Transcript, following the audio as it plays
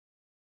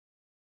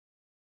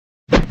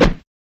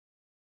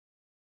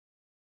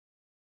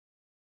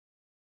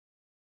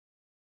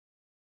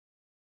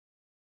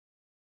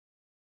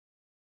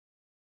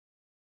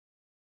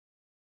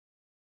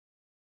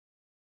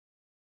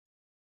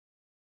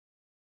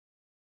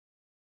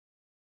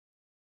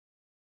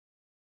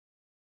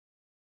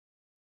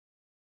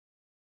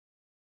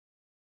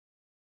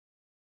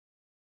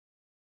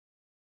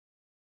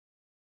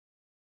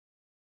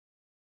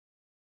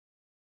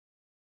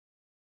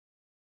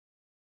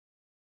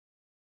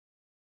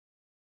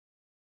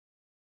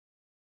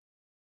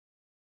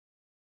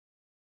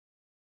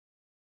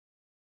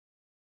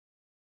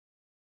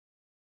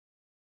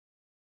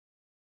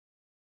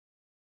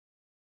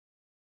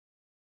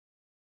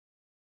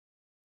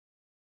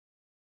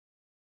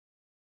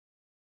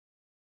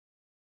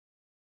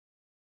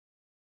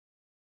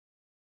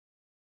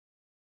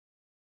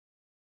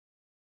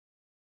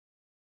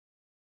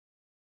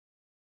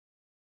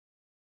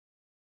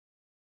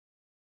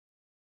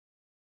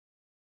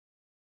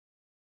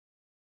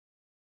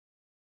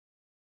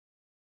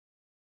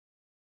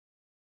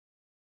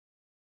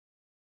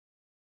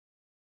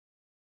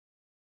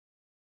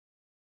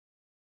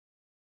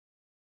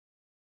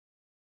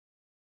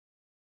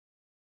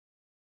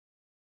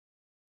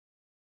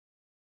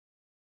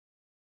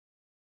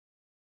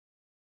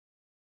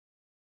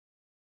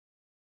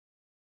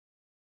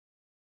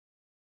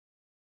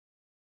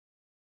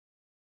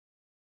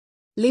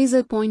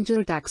Laser pointer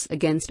attacks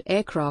against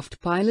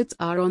aircraft pilots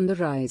are on the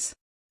rise.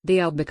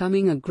 They are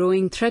becoming a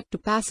growing threat to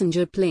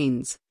passenger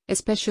planes,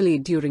 especially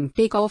during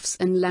takeoffs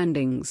and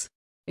landings.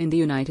 In the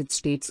United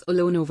States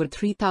alone, over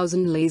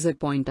 3,000 laser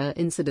pointer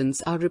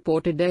incidents are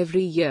reported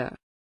every year.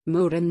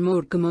 More and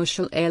more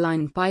commercial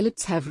airline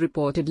pilots have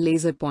reported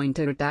laser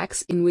pointer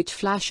attacks in which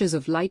flashes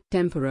of light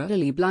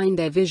temporarily blind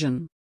their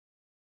vision.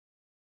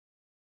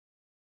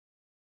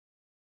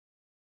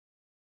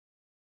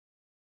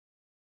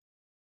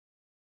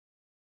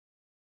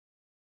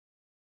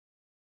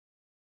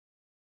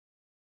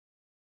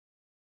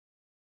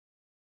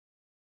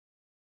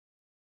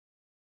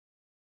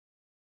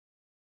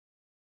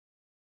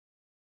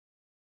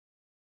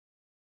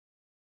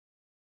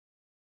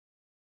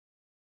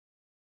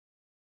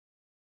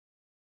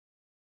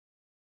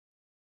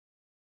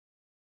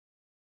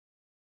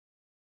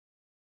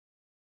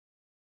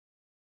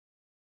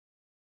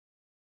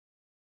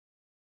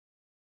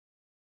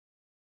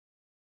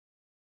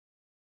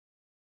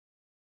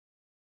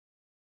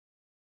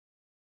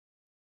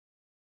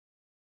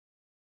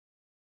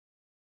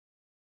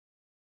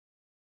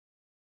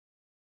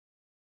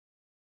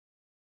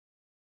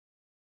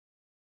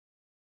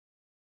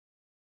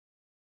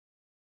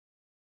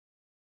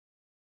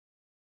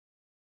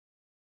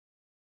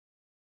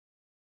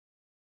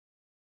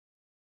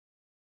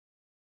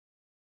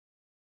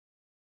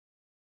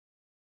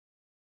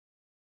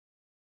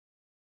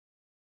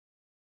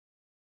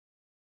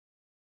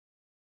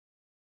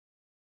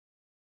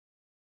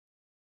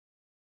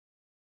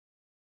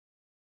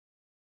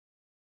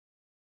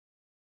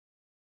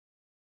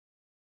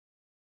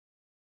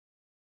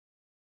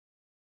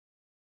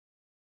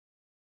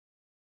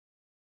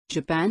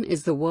 Japan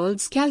is the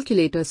world's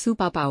calculator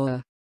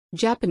superpower.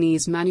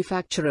 Japanese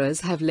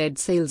manufacturers have led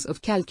sales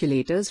of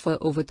calculators for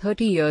over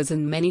 30 years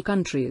in many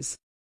countries.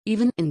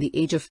 Even in the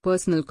age of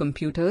personal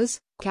computers,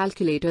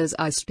 calculators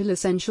are still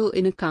essential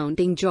in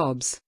accounting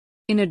jobs.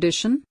 In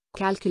addition,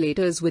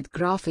 calculators with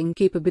graphing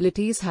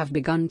capabilities have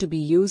begun to be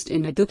used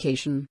in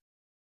education.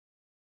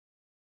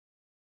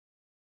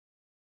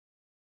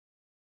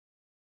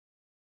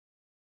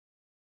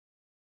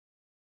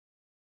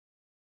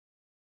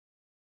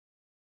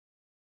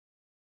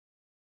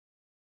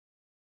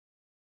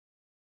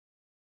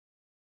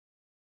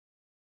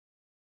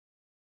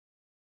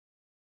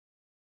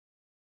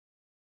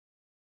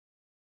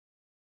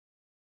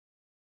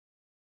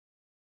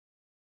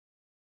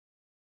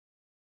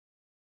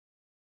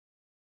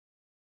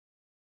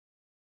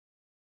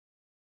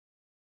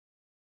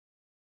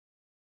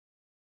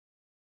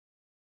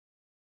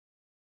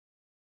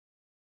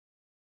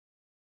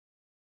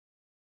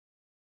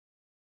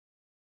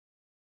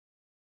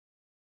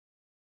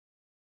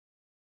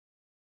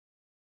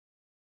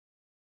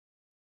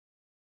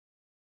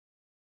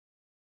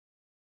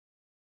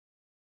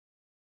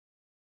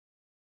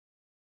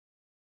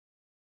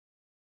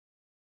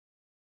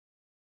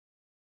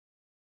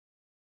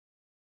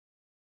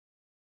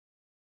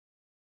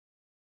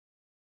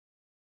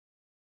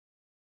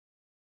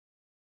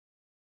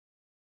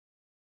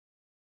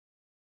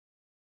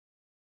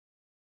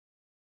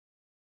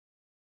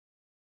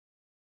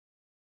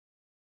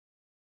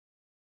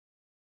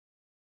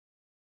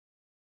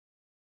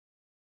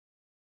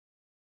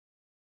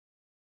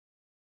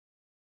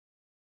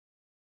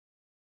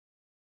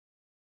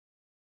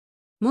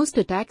 Most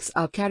attacks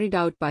are carried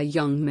out by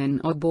young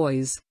men or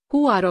boys,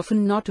 who are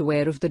often not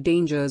aware of the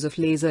dangers of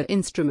laser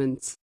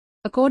instruments.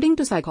 According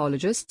to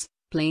psychologists,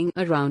 playing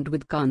around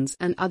with guns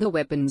and other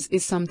weapons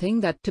is something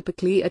that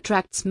typically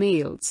attracts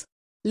males.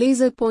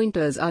 Laser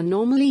pointers are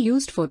normally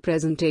used for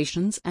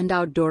presentations and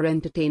outdoor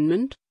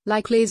entertainment,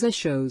 like laser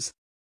shows.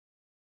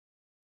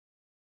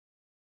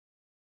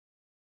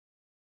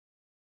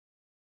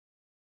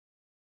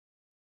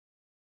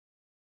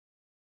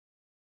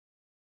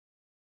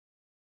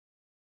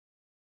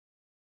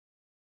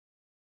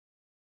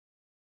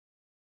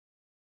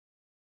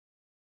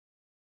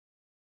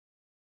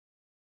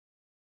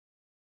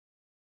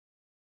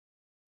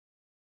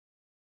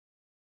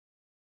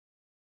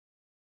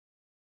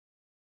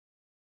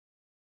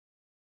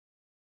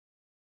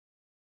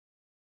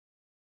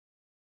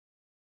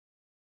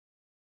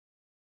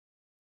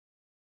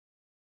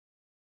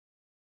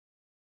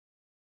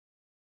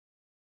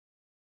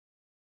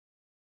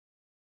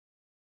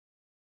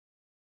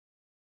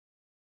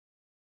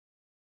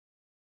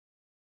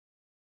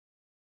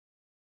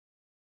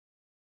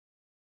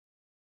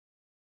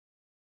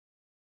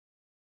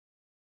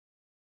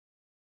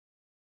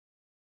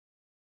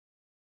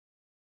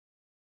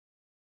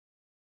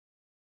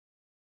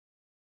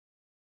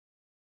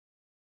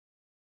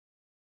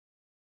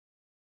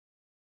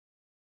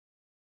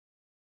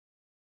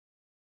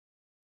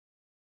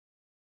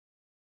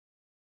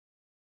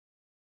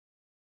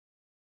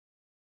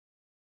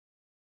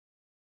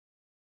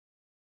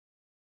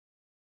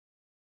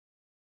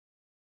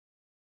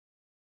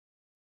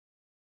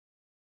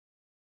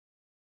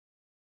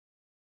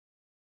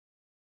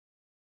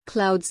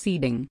 Cloud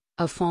seeding,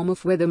 a form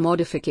of weather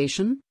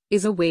modification,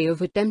 is a way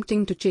of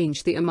attempting to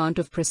change the amount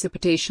of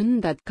precipitation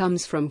that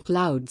comes from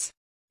clouds.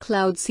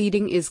 Cloud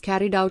seeding is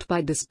carried out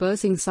by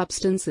dispersing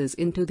substances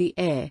into the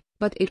air,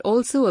 but it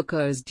also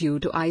occurs due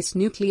to ice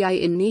nuclei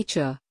in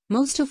nature,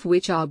 most of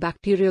which are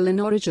bacterial in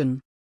origin.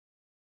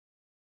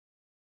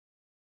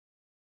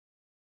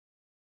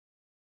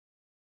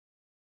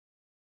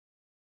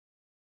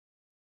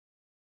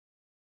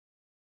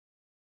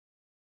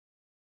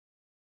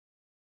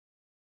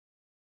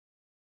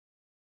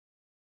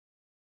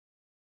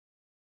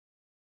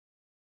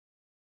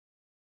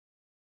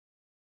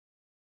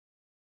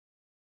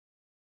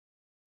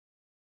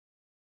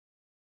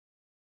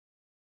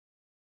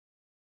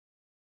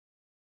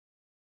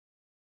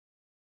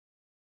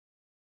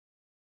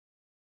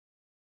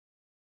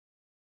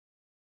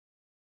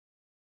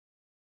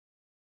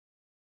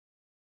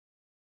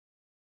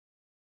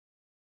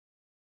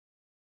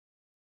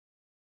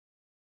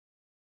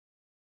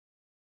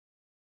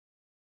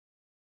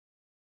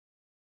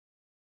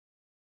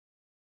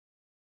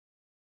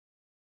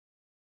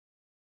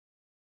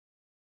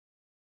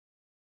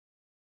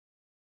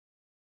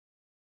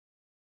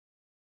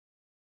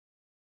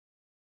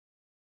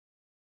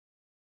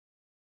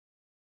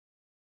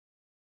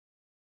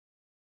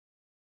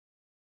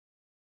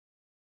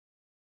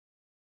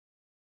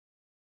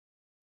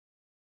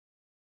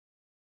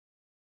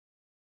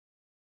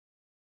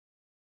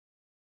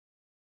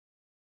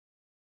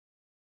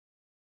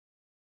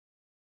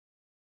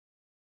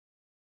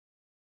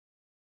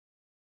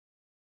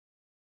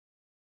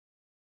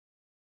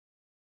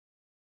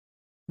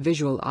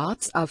 Visual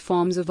arts are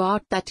forms of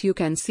art that you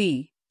can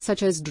see,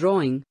 such as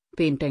drawing,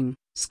 painting,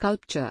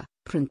 sculpture,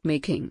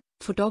 printmaking,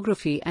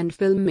 photography and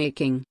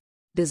filmmaking.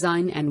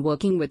 Design and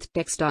working with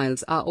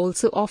textiles are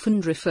also often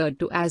referred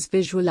to as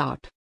visual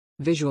art.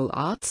 Visual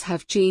arts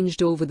have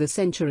changed over the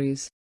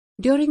centuries.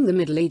 During the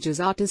Middle Ages,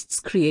 artists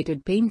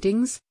created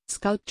paintings,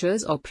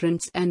 sculptures or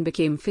prints and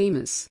became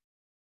famous.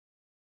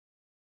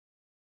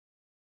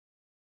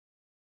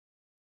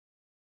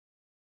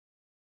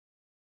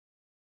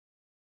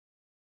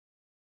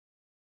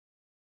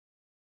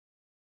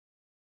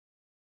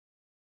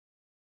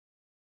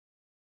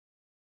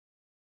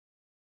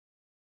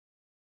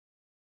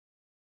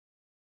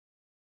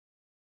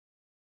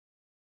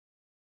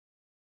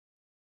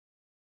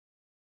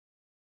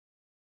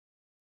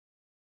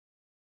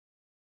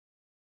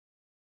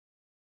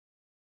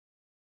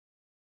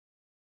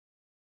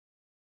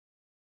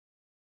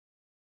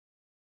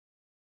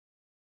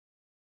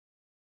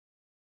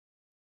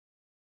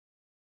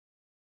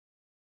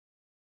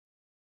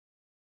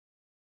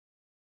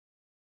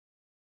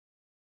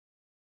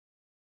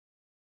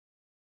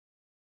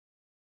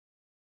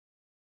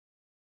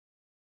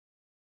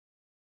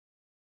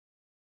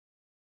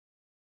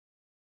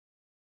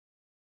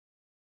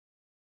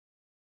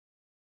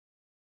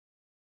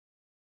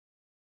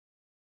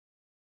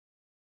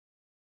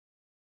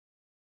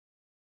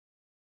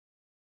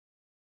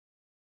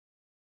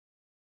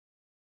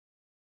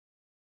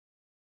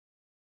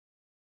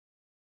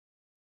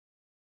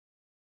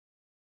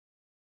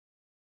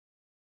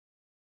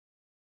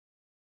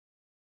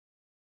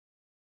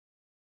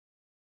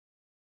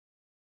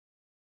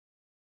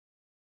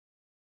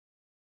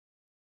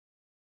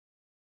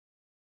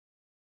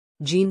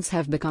 Jeans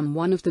have become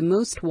one of the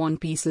most worn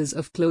pieces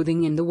of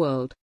clothing in the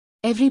world.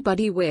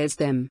 Everybody wears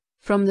them,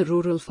 from the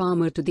rural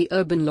farmer to the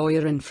urban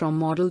lawyer and from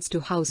models to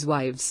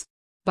housewives.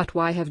 But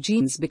why have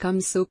jeans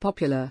become so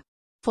popular?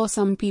 For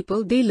some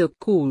people they look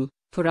cool,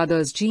 for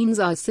others jeans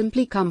are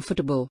simply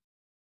comfortable.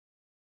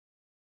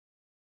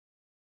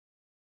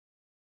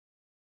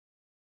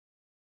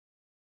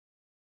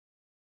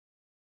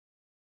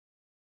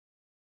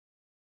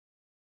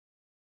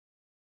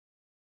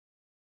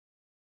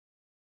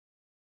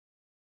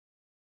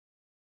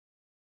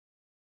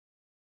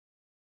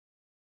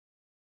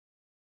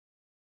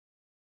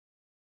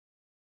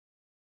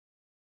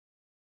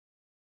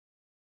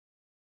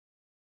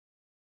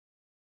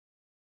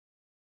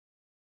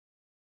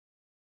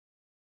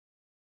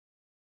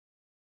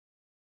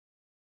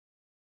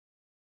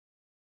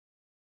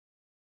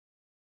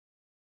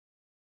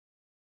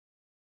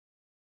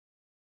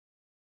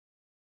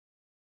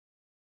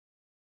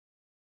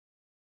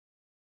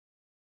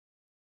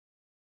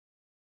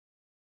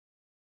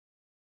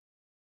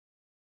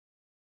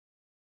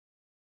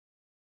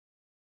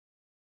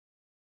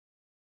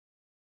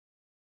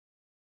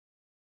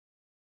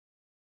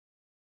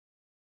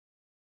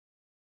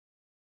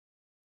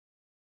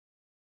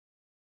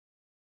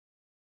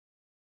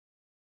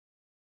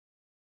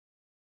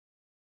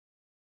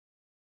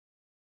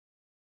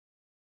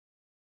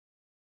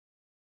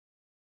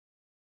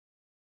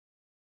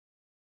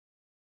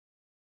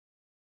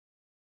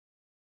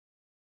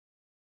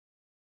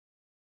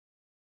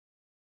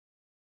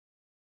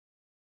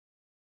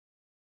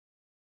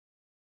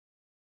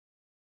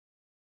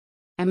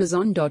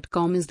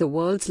 Amazon.com is the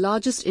world's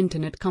largest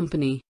internet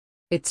company.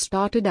 It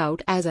started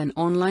out as an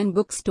online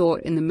bookstore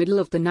in the middle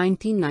of the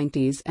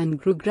 1990s and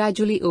grew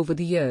gradually over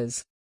the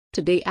years.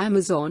 Today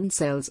Amazon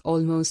sells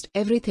almost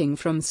everything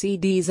from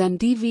CDs and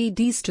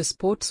DVDs to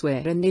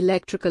sportswear and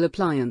electrical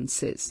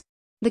appliances.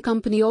 The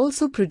company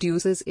also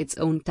produces its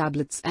own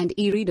tablets and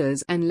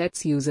e-readers and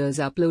lets users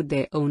upload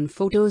their own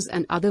photos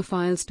and other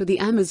files to the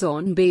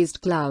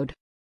Amazon-based cloud.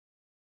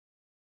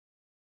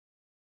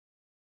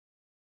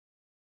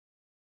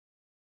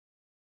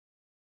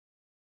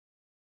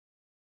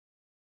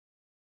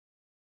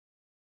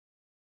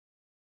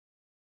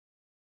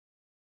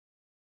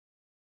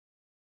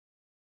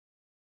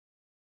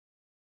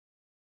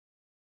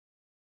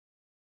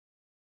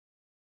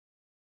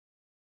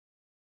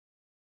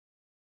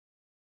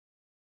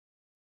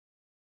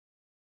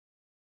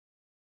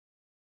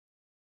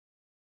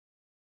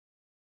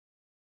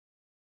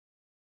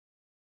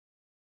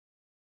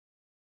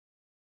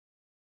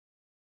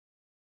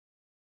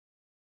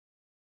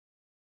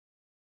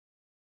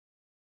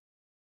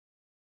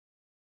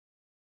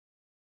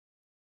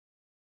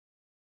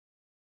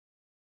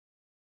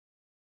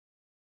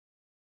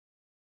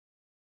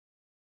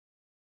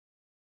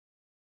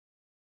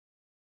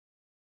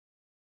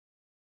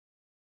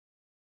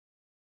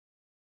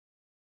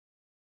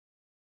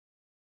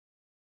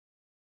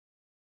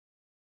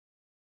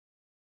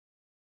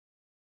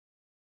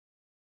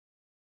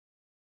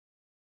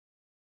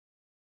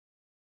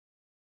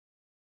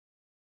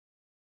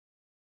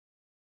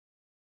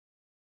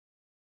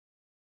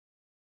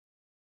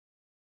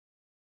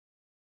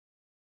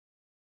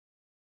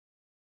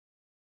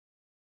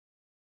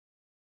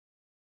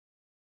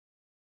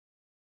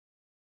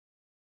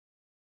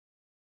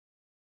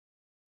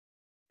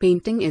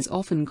 Painting is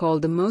often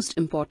called the most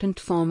important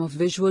form of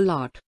visual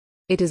art.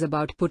 It is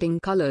about putting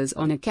colors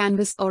on a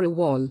canvas or a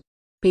wall.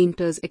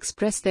 Painters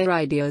express their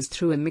ideas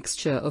through a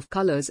mixture of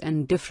colors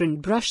and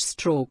different brush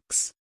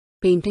strokes.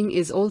 Painting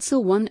is also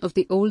one of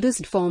the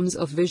oldest forms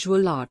of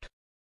visual art.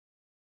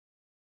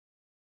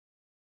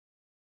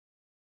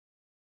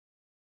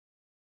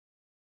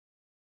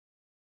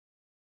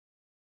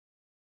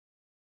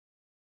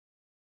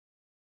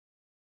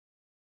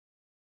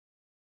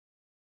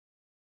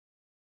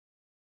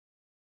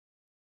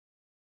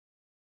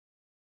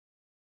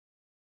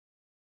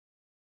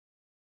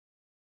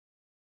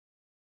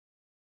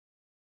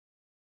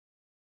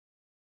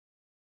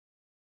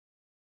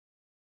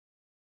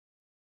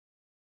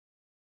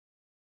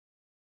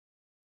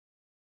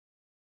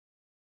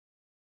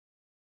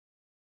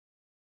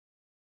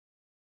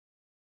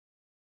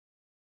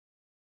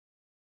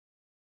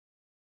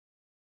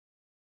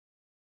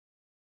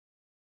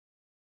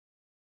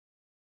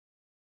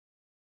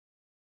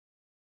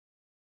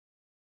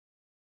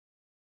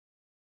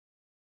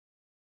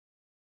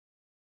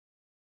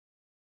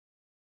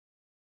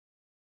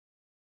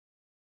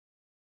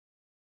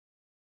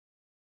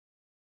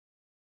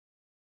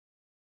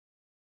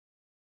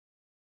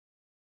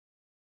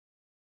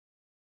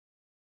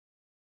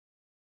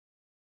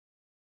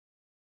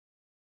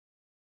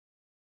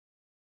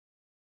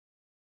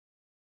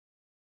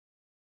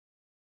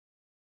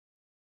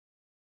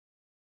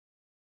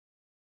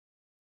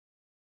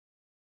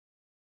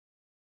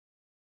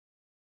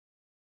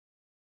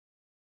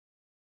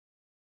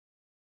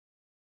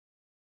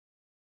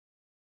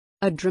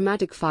 A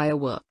dramatic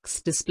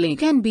fireworks display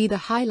can be the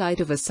highlight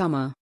of a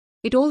summer.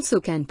 It also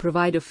can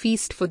provide a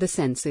feast for the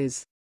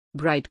senses.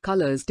 Bright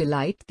colors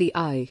delight the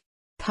eye.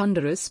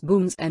 Thunderous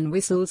booms and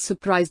whistles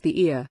surprise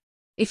the ear.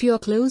 If you're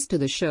close to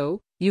the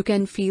show, you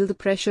can feel the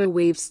pressure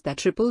waves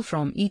that ripple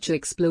from each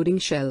exploding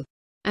shell.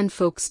 And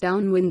folks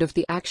downwind of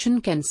the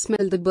action can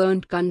smell the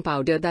burnt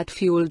gunpowder that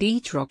fueled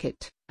each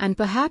rocket, and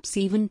perhaps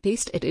even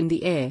taste it in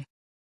the air.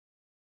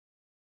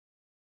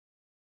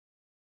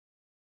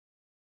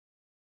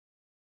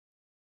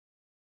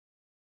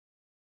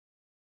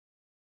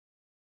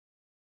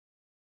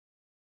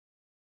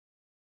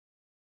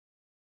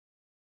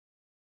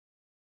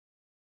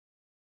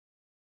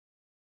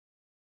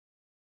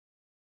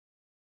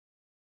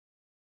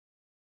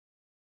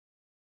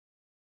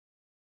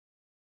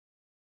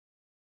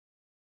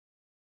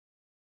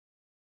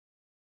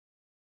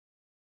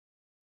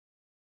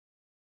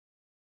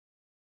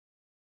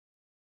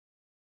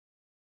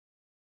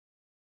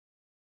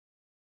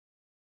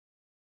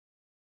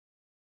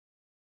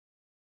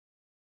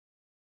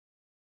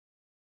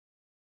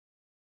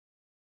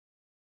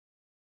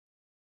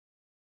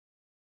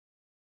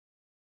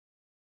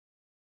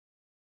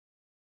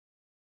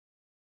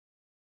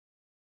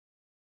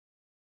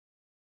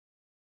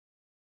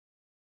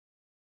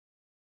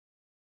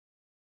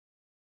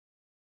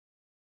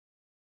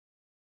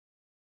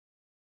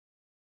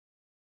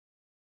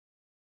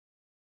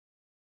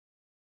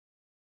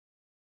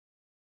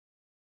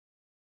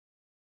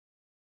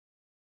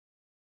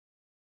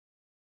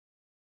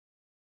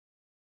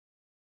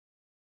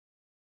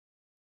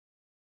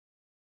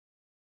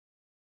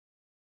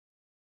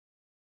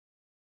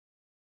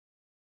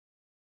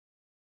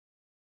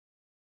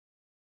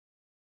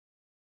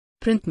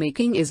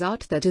 Printmaking is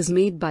art that is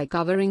made by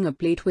covering a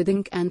plate with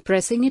ink and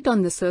pressing it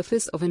on the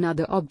surface of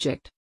another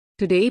object.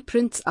 Today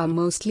prints are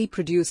mostly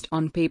produced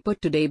on paper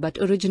today, but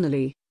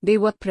originally, they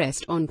were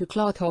pressed onto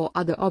cloth or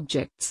other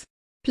objects.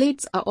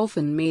 Plates are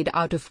often made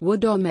out of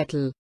wood or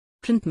metal.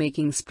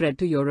 Printmaking spread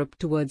to Europe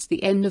towards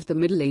the end of the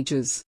Middle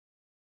Ages.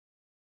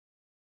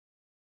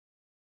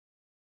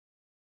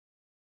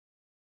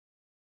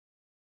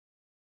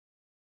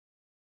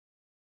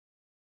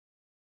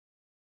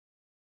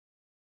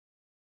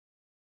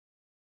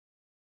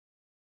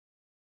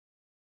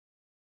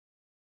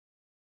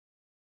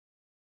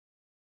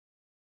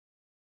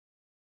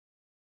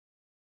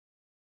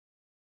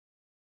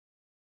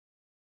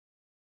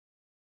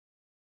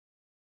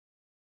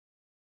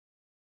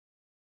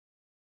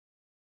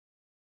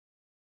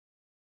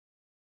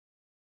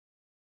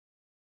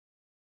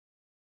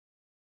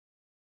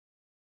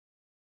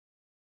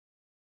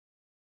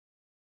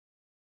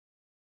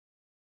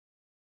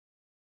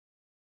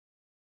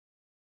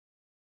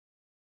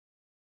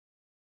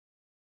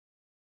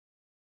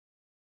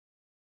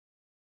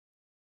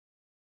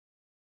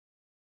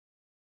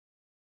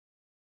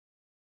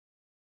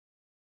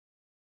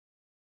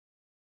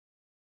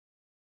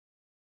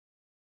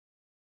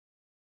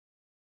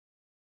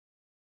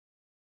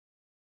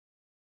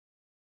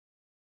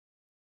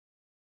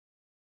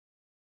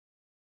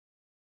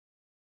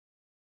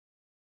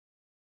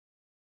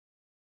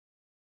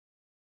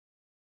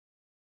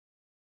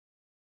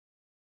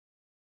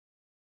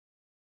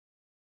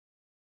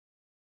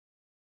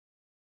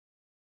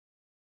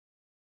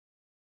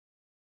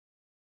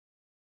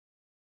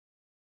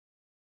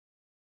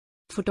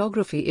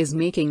 Photography is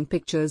making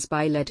pictures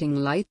by letting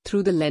light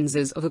through the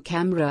lenses of a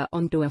camera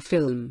onto a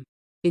film.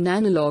 In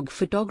analog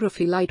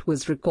photography, light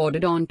was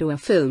recorded onto a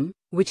film,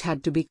 which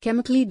had to be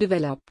chemically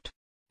developed.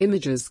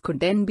 Images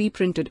could then be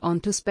printed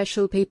onto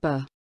special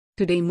paper.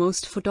 Today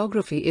most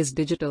photography is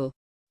digital.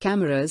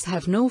 Cameras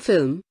have no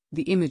film,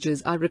 the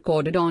images are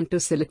recorded onto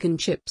silicon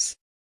chips.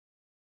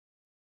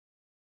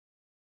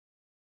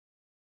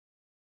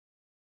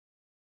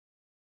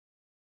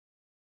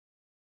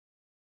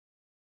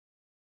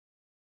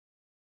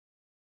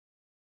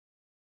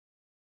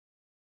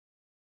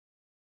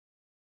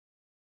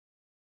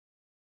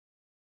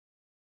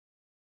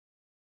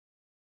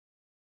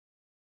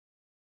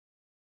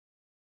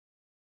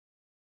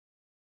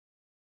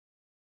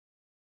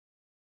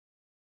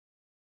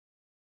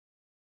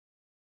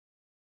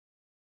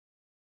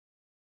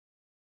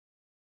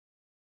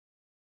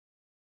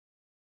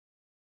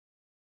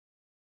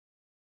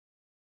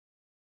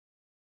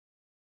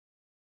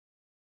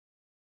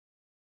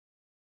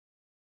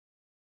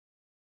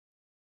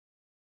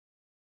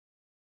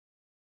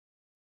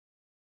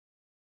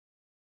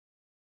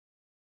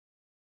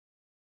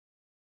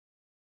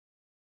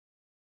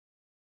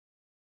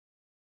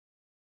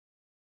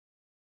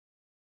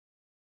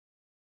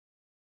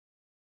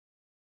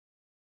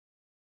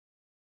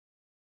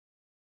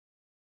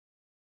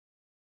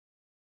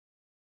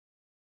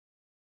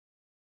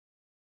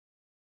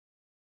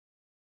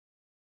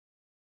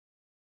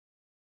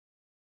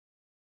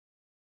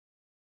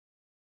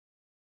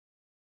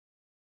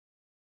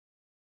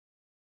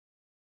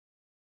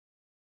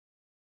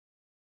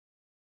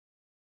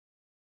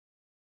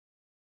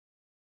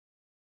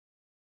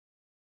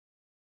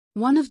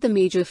 One of the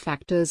major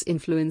factors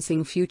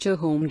influencing future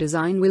home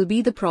design will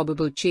be the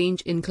probable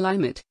change in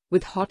climate,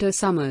 with hotter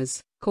summers,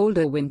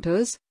 colder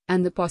winters,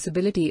 and the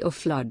possibility of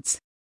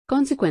floods.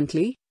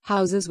 Consequently,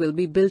 houses will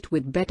be built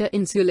with better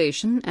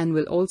insulation and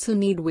will also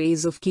need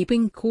ways of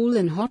keeping cool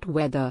in hot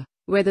weather,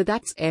 whether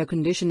that's air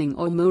conditioning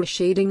or more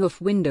shading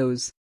of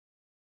windows.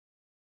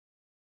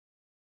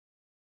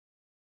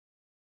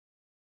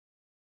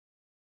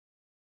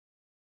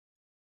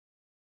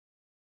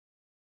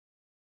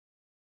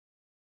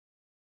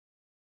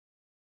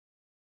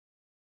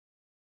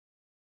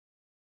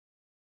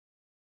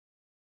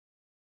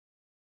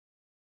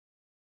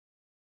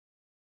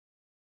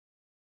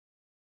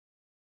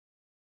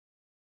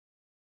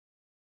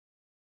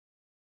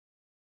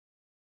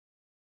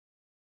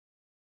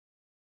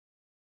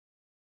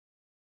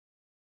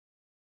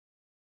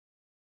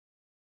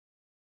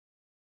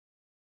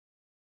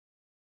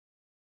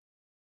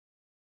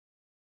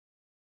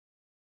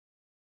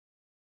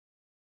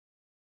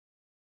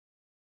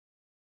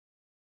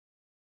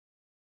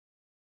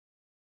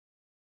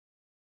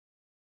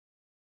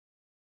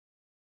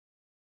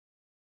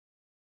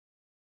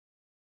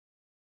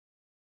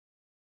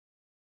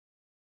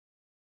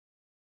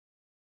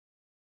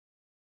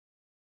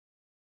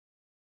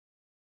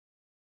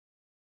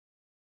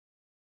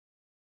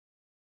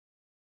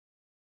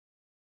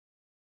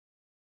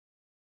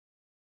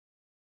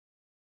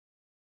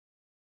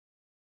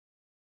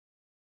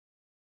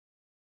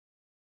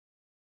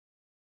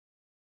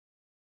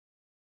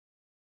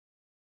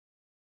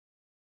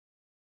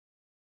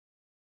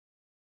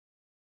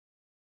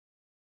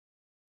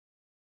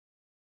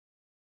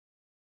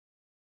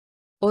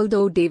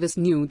 Although Davis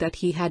knew that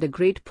he had a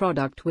great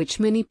product which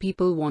many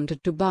people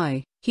wanted to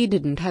buy, he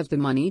didn't have the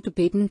money to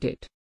patent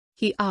it.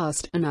 He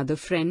asked another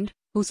friend,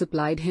 who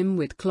supplied him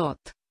with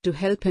cloth, to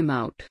help him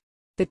out.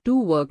 The two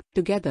worked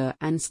together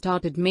and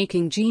started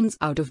making jeans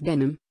out of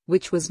denim,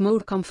 which was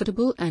more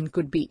comfortable and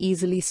could be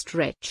easily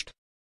stretched.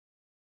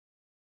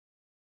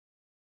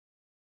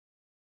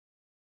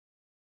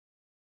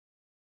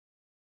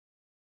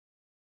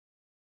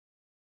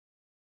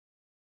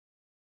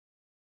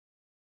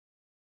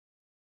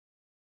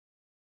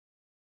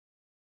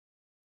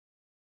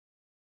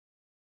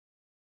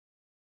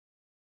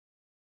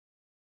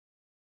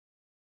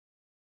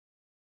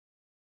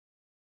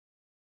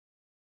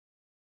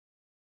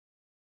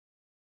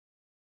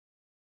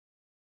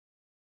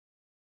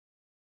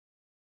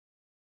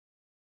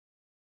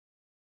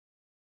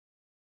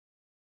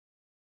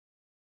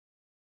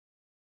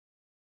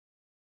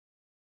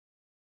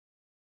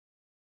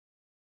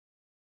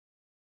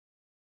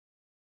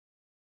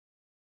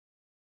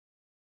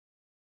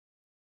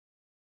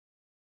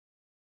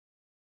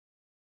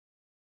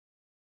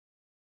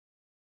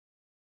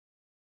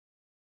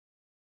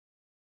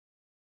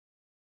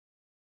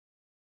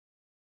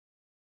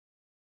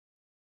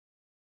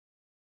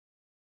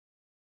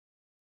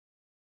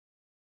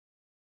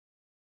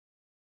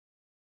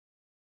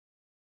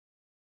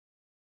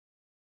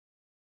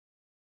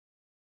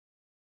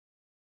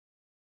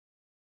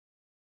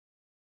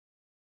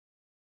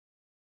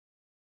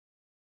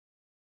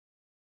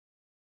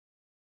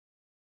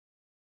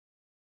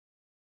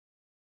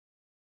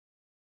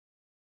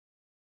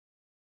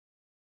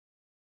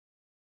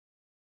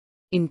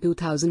 In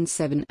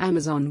 2007,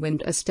 Amazon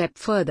went a step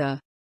further.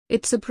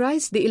 It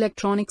surprised the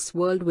electronics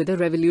world with a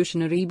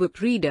revolutionary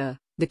book reader,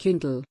 the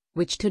Kindle,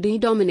 which today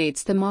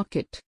dominates the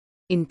market.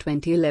 In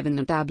 2011,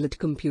 a tablet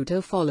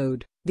computer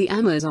followed, the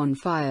Amazon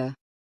Fire.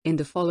 In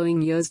the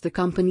following years, the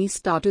company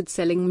started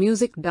selling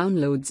music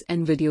downloads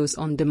and videos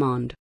on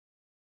demand.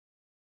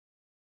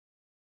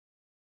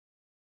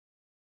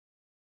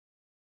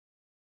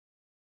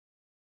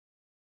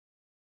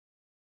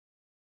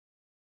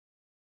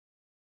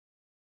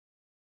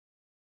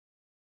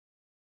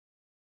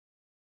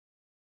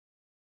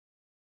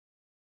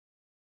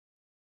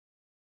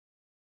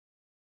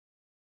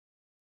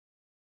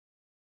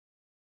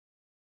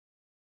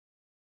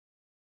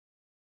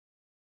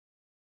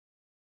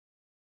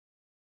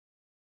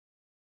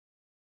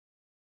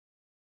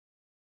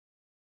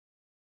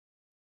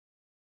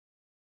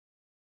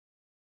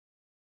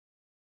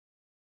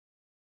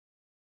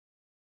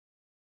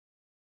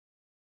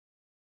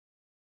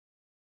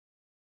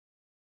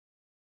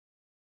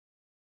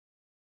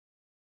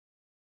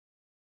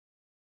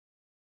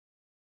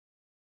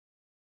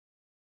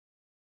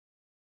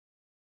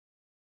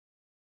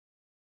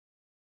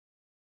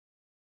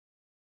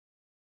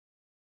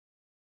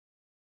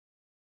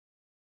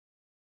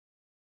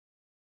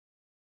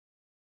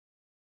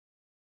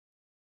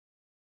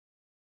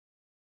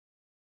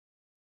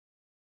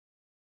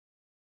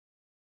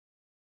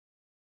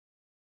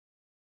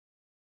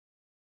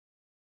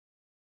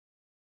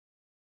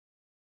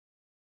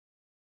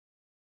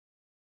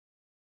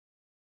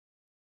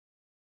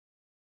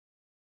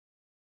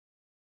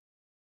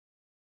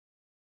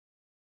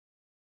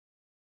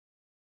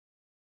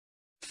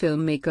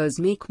 Filmmakers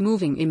make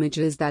moving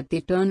images that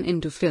they turn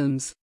into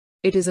films.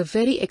 It is a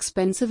very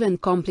expensive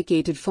and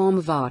complicated form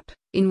of art,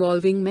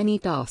 involving many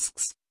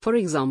tasks, for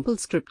example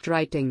script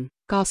writing,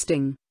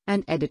 casting,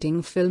 and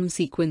editing film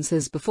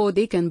sequences before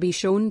they can be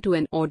shown to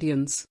an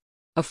audience.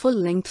 A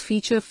full-length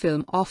feature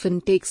film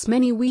often takes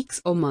many weeks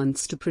or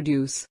months to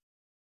produce.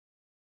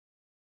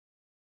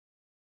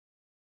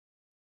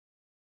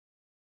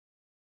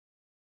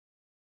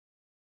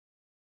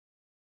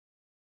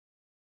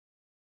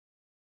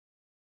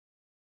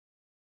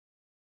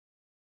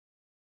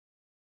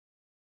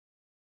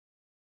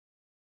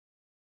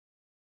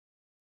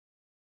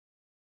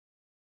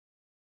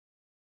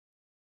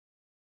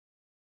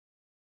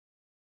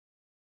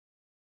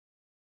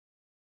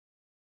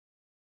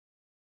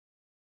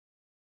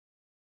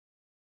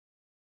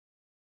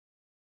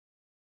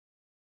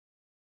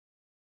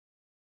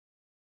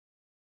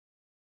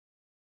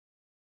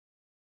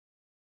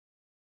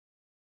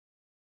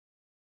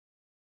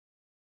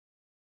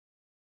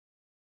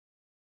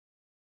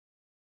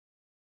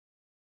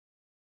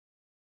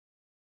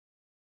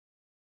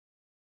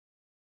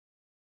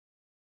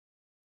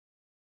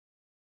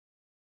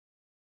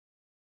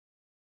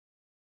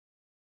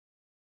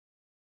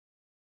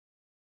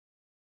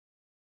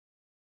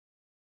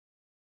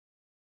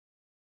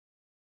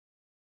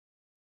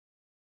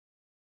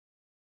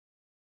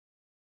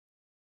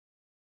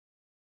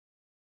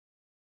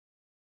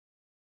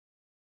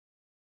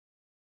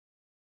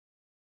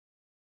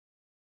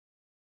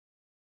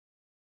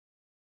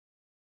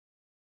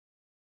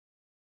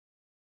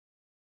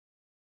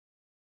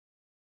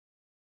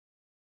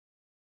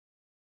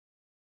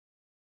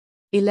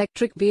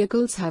 Electric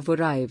vehicles have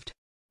arrived.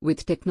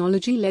 With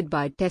technology led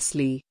by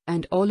Tesla,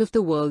 and all of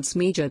the world's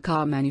major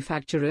car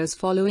manufacturers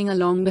following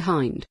along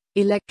behind,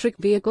 electric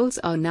vehicles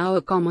are now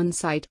a common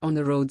sight on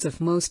the roads of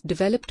most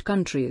developed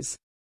countries.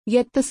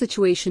 Yet the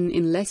situation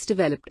in less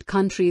developed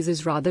countries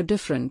is rather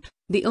different.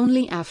 The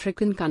only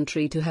African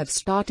country to have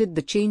started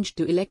the change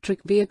to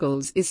electric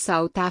vehicles is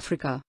South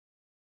Africa.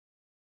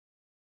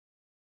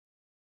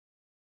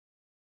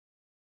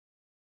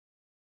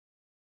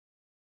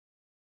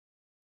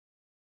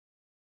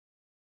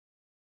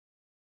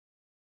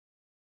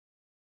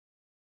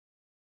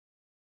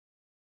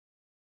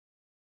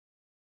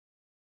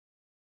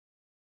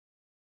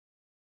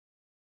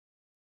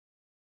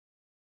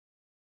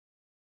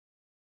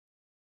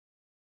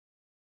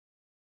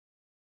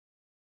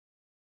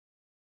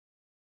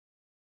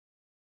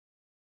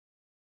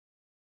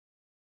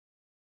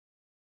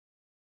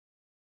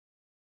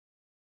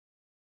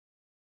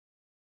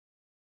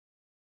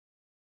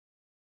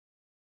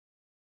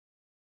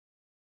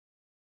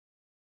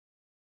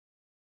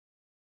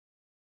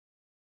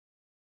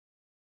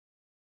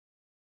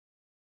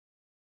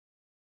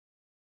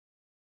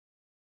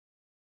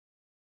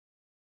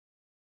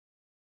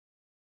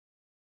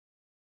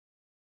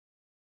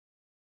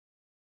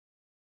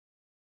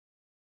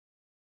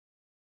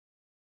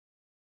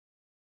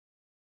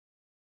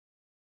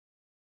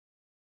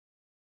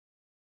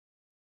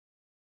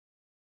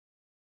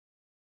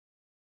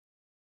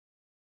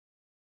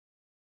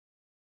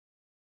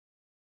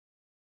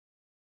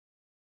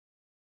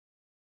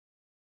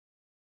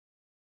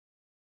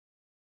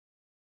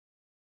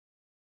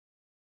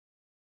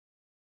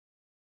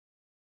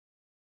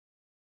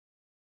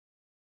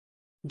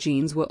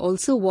 Jeans were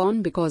also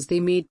worn because they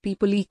made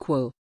people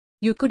equal.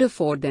 You could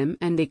afford them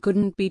and they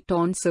couldn't be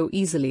torn so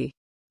easily.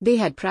 They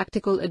had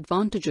practical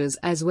advantages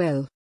as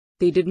well.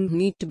 They didn't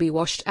need to be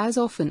washed as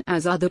often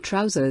as other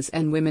trousers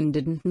and women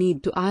didn't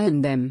need to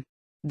iron them.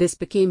 This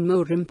became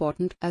more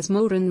important as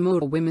more and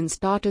more women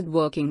started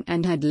working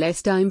and had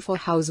less time for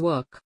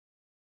housework.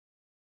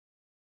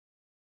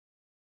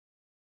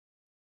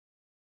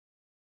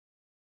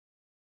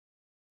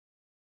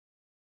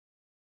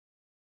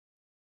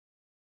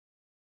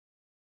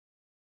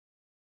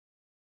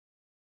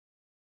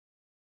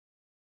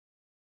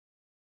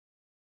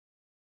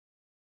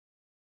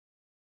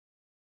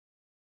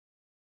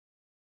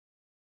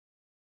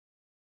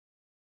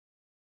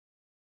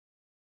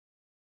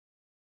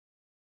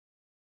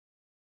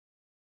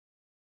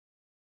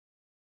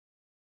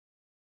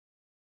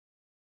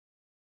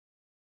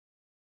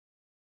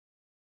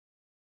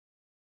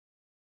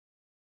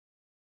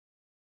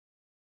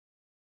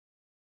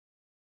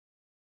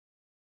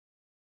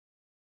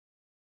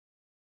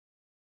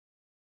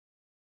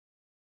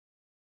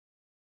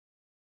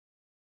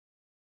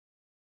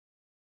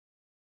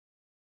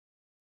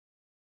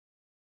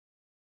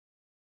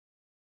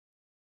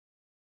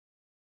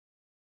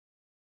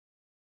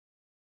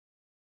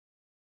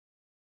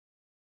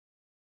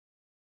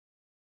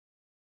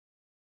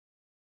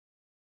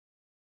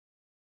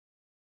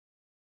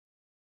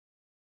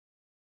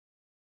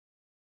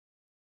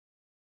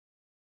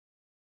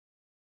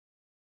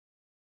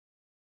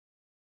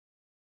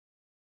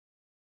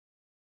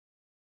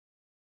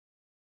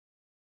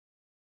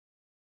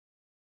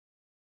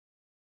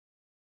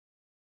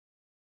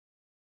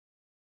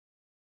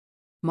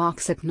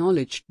 Marx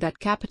acknowledged that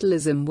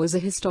capitalism was a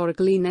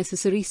historically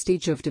necessary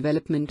stage of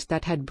development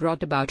that had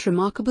brought about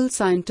remarkable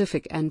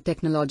scientific and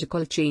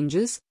technological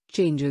changes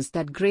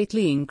that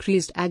greatly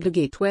increased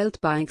aggregate wealth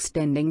by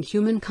extending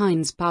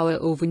humankind's power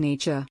over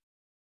nature.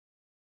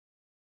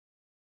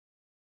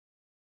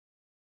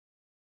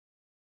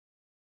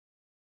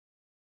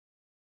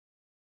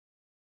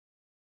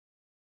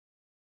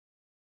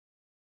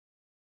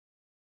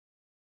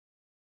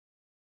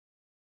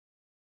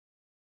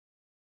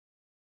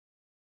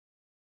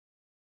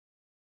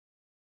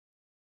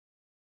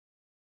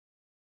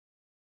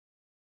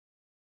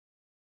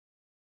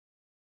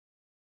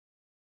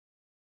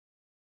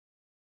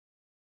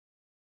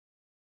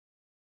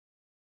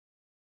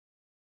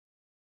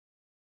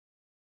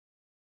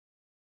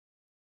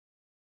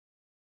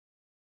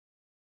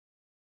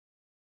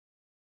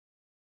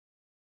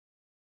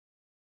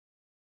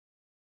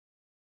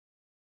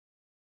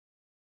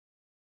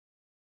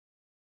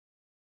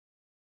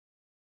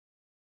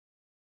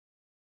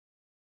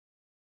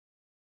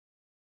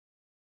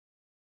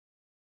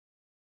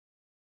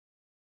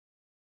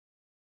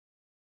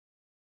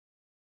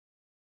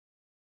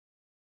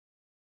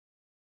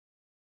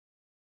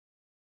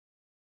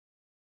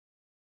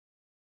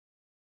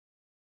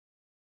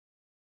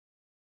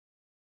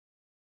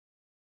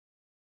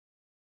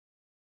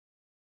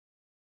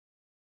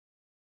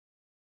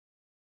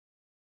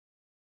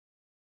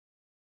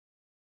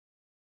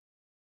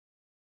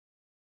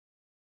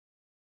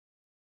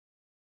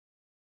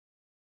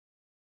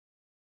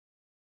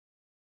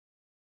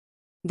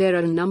 There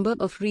are a number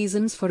of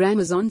reasons for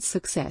Amazon's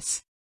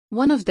success.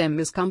 One of them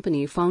is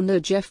company founder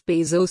Jeff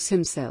Bezos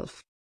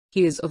himself.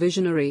 He is a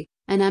visionary,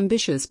 an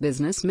ambitious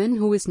businessman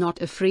who is not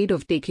afraid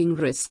of taking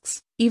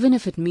risks, even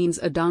if it means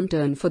a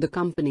downturn for the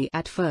company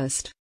at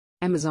first.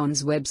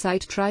 Amazon's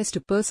website tries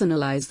to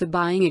personalize the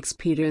buying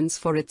experience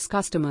for its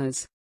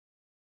customers.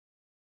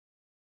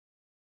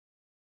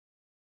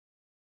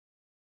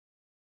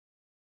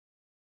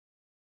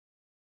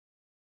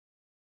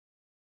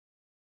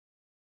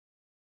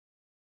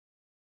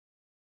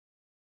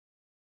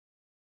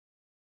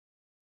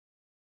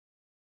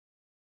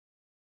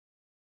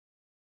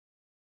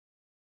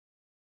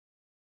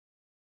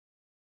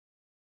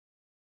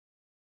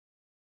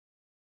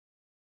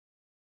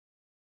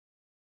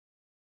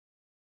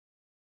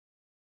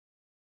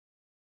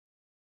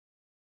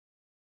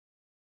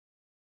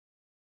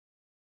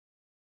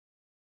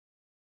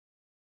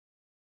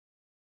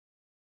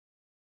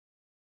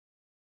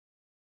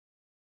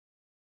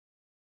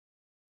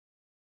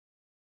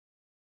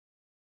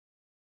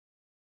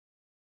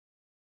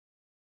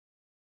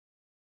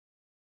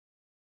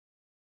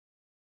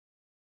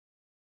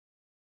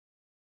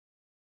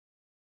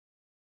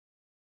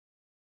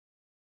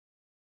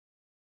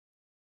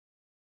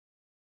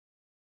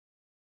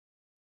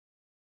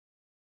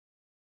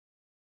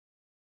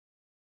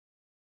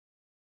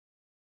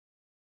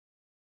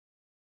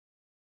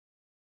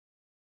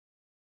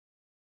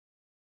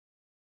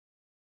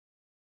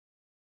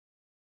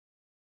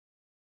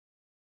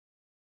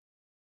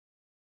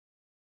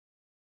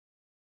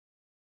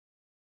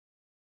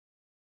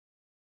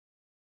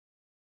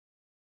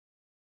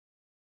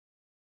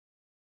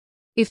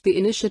 If the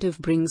initiative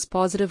brings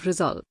positive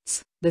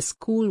results, the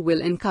school will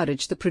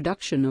encourage the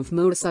production of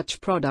more such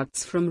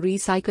products from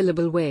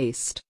recyclable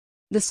waste.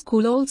 The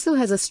school also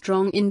has a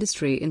strong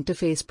industry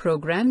interface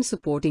program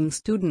supporting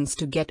students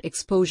to get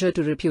exposure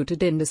to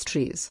reputed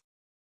industries.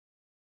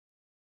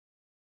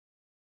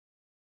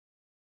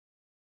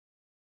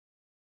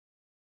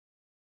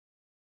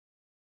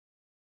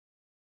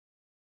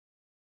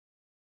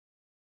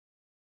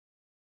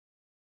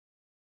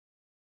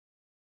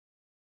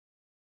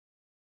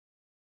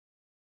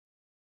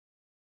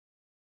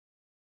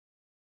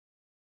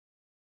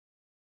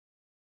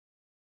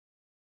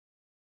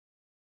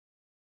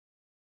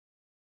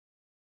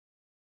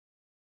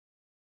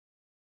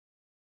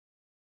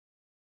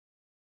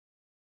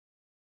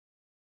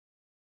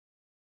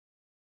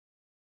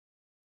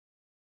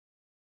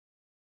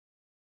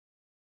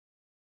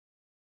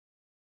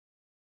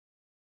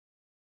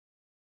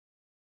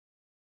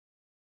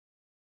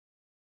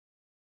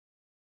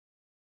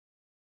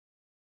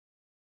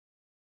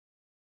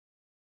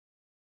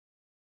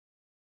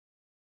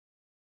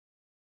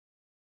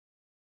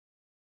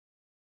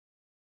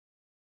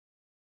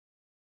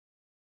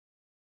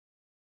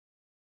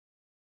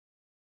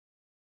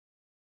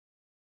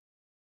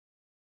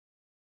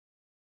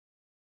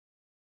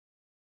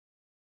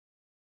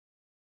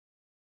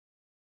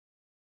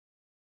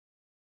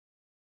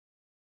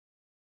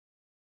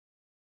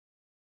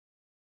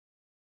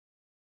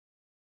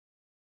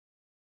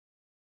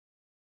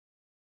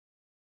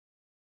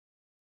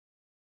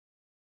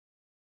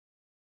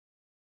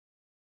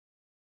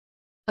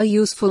 A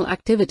useful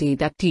activity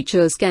that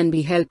teachers can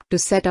be helped to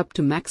set up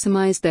to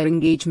maximize their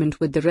engagement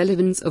with the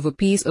relevance of a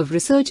piece of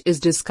research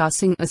is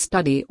discussing a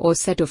study or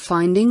set of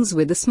findings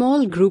with a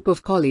small group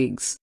of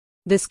colleagues.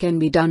 This can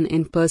be done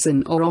in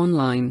person or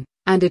online,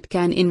 and it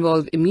can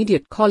involve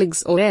immediate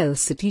colleagues or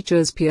else a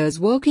teacher's peers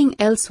working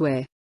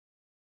elsewhere.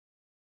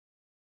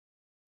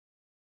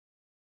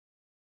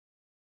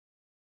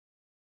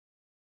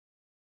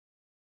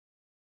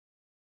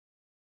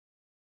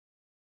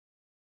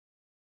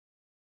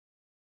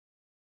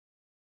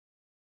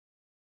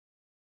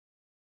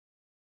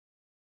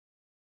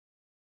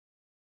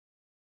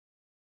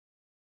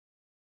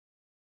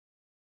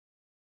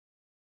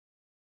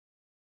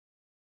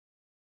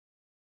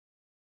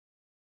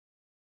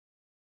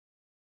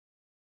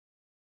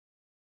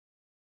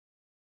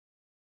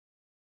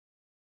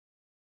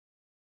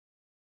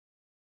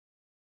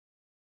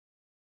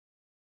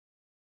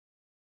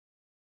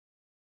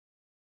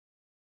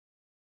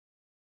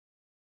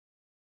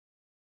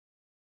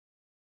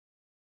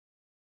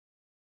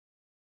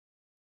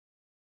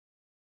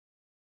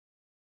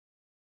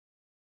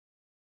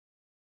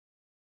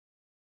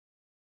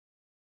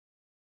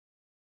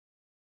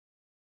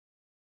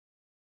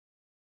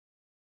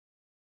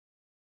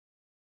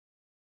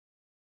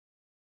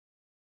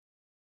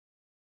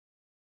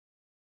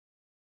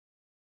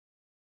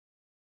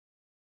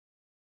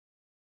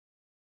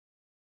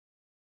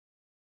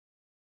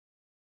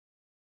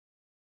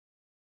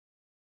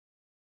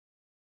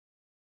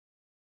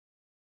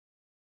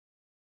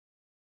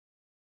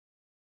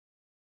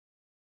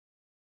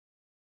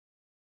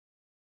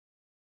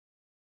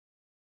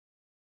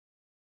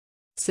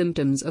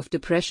 Symptoms of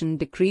depression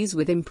decrease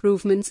with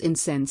improvements in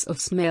sense of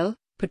smell,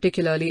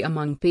 particularly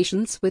among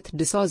patients with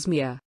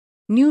dysosmia.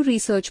 New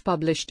research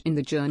published in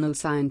the journal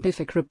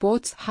Scientific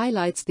Reports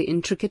highlights the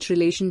intricate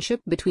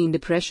relationship between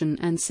depression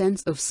and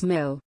sense of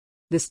smell.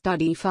 The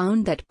study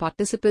found that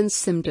participants'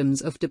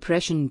 symptoms of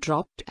depression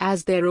dropped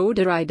as their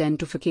odor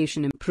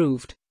identification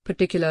improved,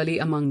 particularly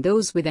among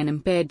those with an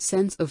impaired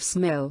sense of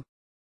smell.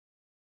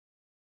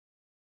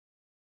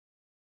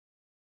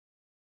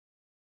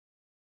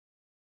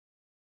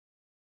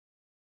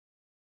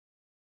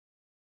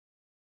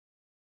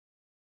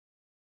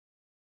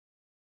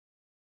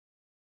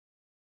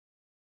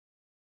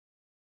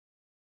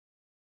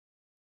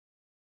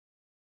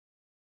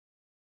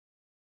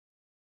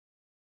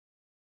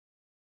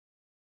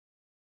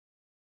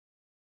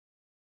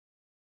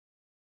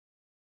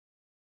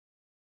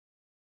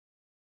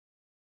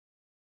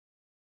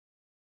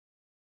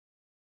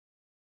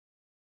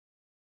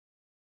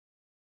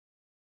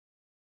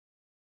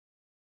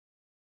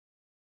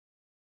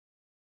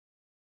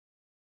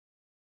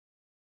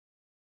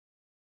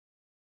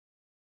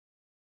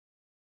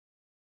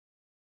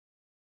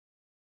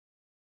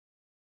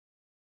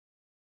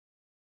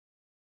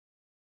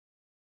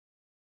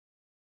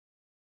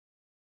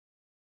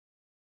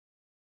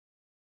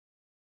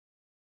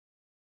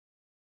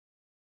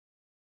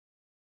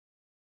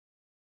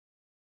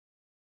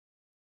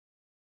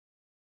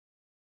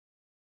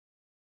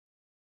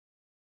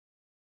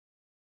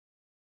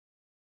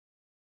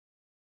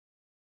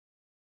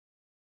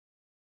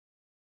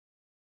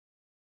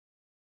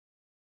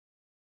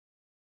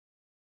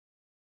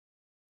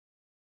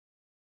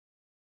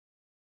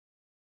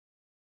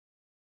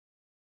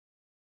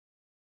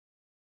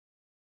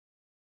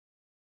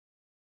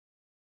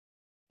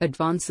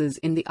 Advances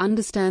in the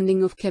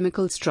understanding of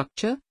chemical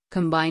structure,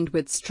 combined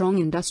with strong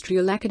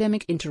industrial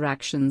academic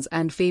interactions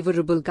and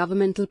favorable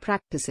governmental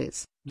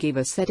practices, gave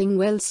a setting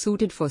well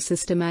suited for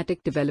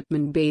systematic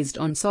development based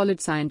on solid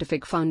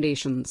scientific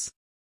foundations.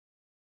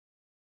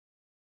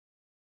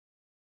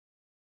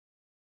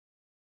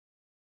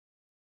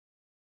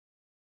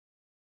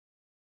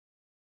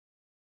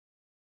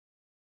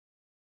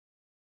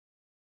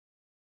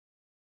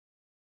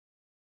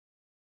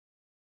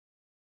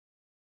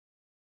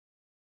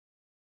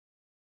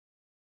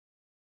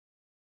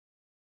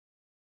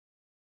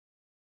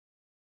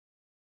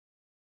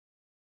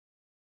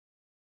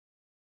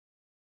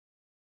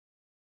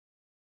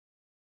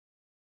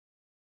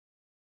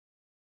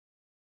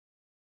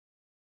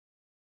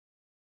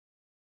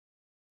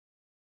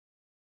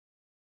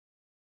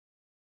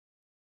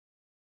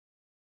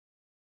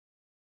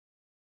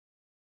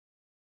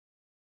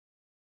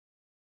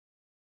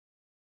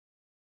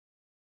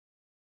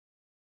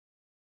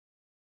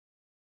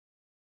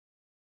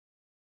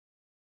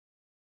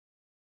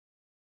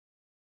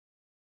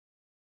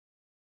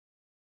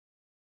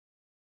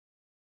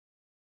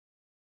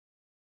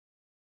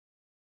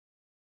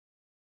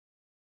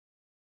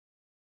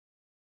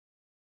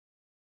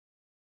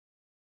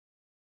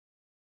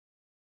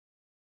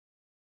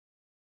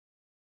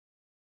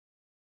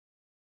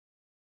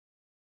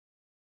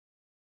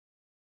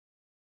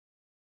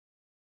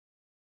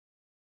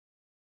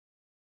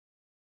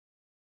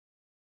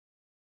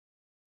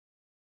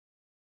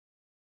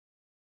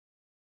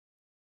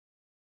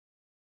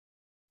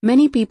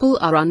 Many people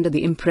are under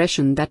the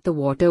impression that the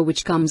water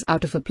which comes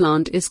out of a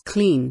plant is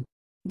clean.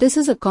 This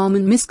is a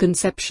common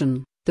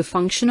misconception. The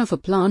function of a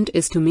plant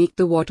is to make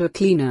the water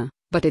cleaner,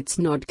 But it's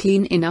not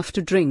clean enough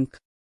to drink.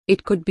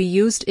 It could be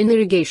used in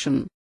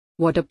irrigation.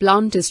 What a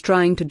plant is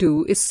trying to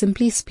do is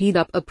simply speed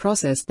up a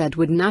process that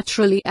would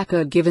naturally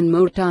occur given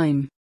more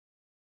time.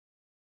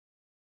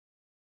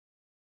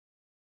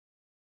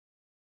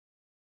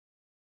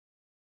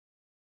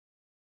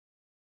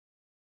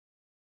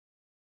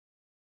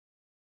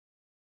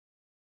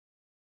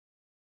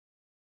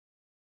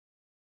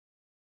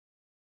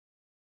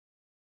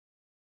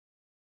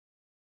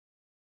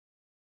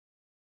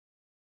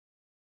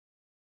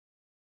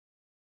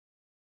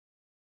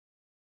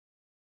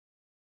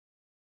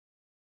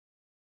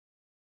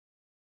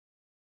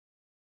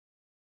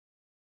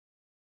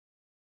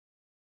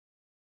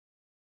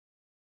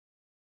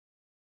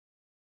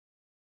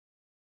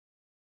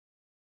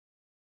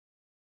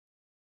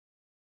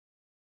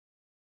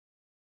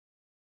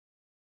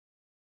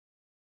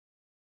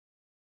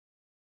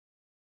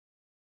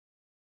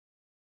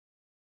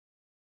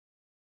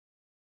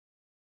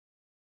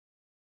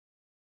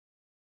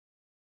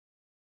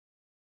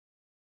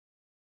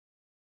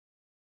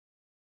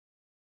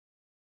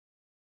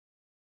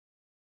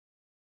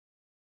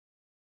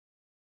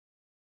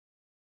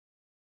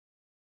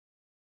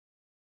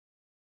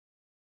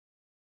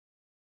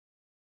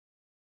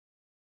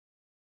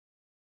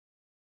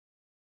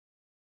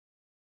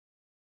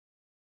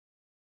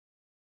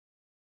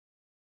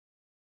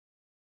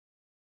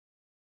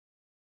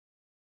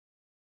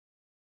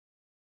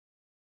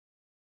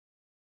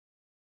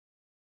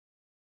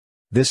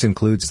 This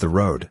includes the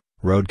road,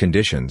 road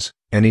conditions,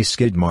 any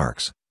skid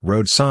marks,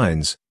 road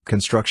signs,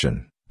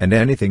 construction, and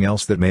anything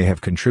else that may have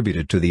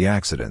contributed to the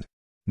accident.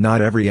 Not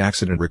every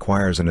accident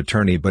requires an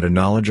attorney, but a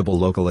knowledgeable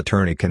local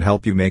attorney can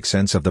help you make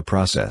sense of the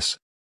process.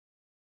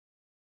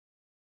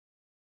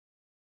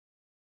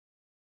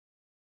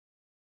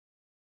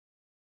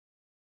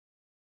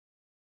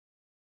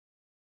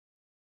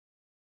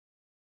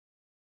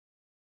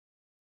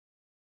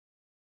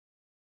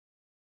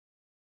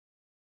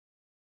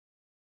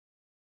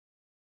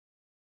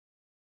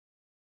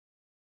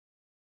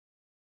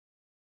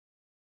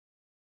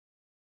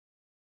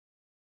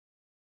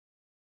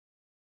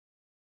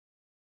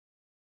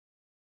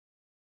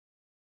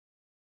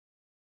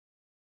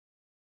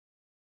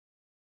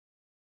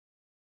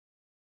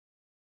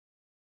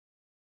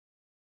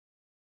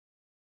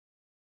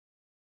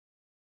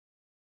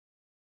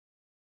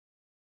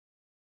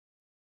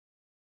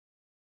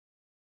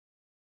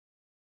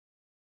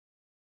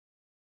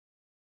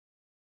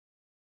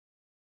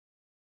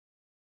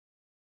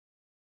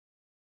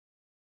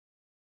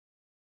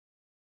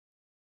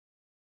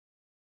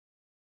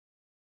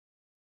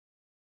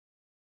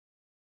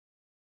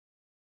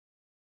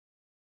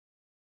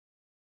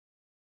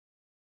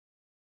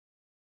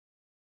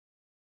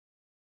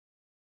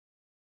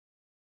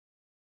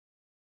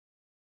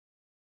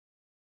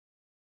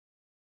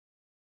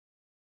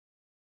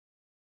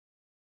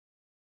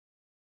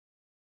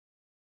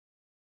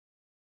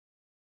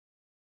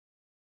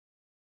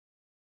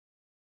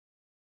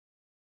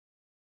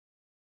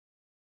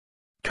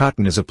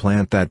 Cotton is a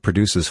plant that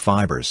produces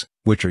fibers,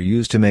 which are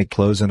used to make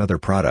clothes and other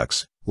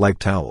products, like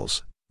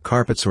towels,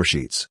 carpets or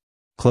sheets.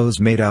 Clothes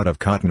made out of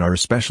cotton are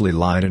especially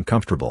light and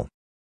comfortable.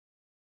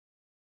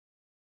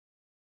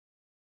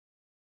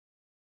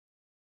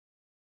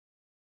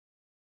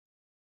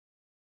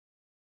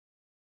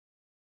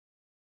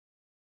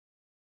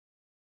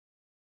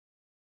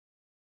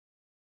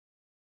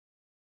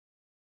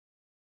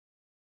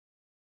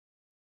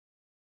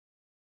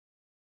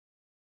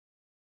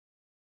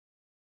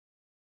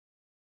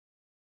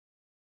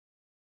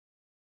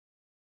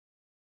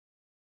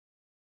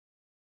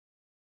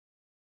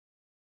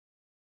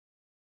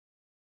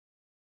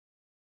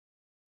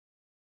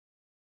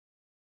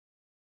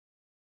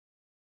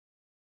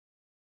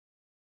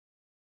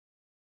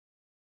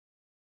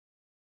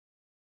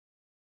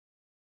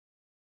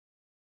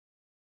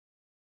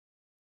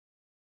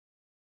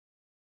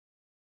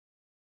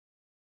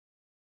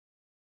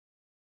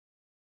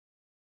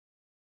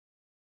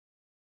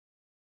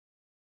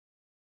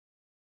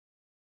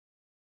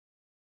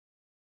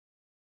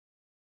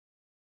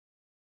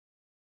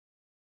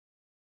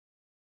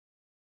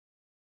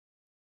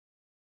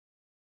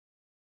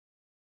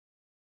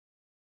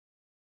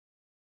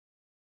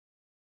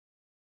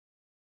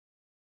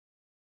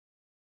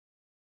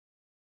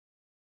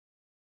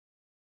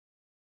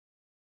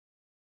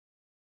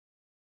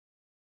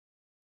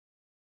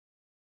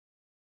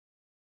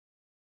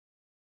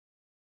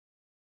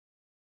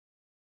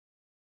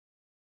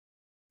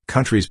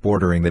 Countries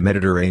bordering the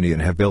Mediterranean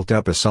have built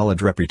up a solid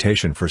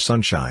reputation for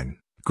sunshine,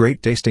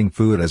 great tasting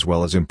food as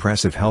well as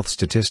impressive health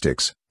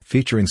statistics,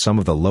 featuring some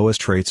of the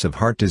lowest rates of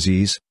heart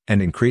disease,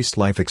 and increased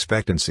life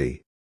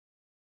expectancy.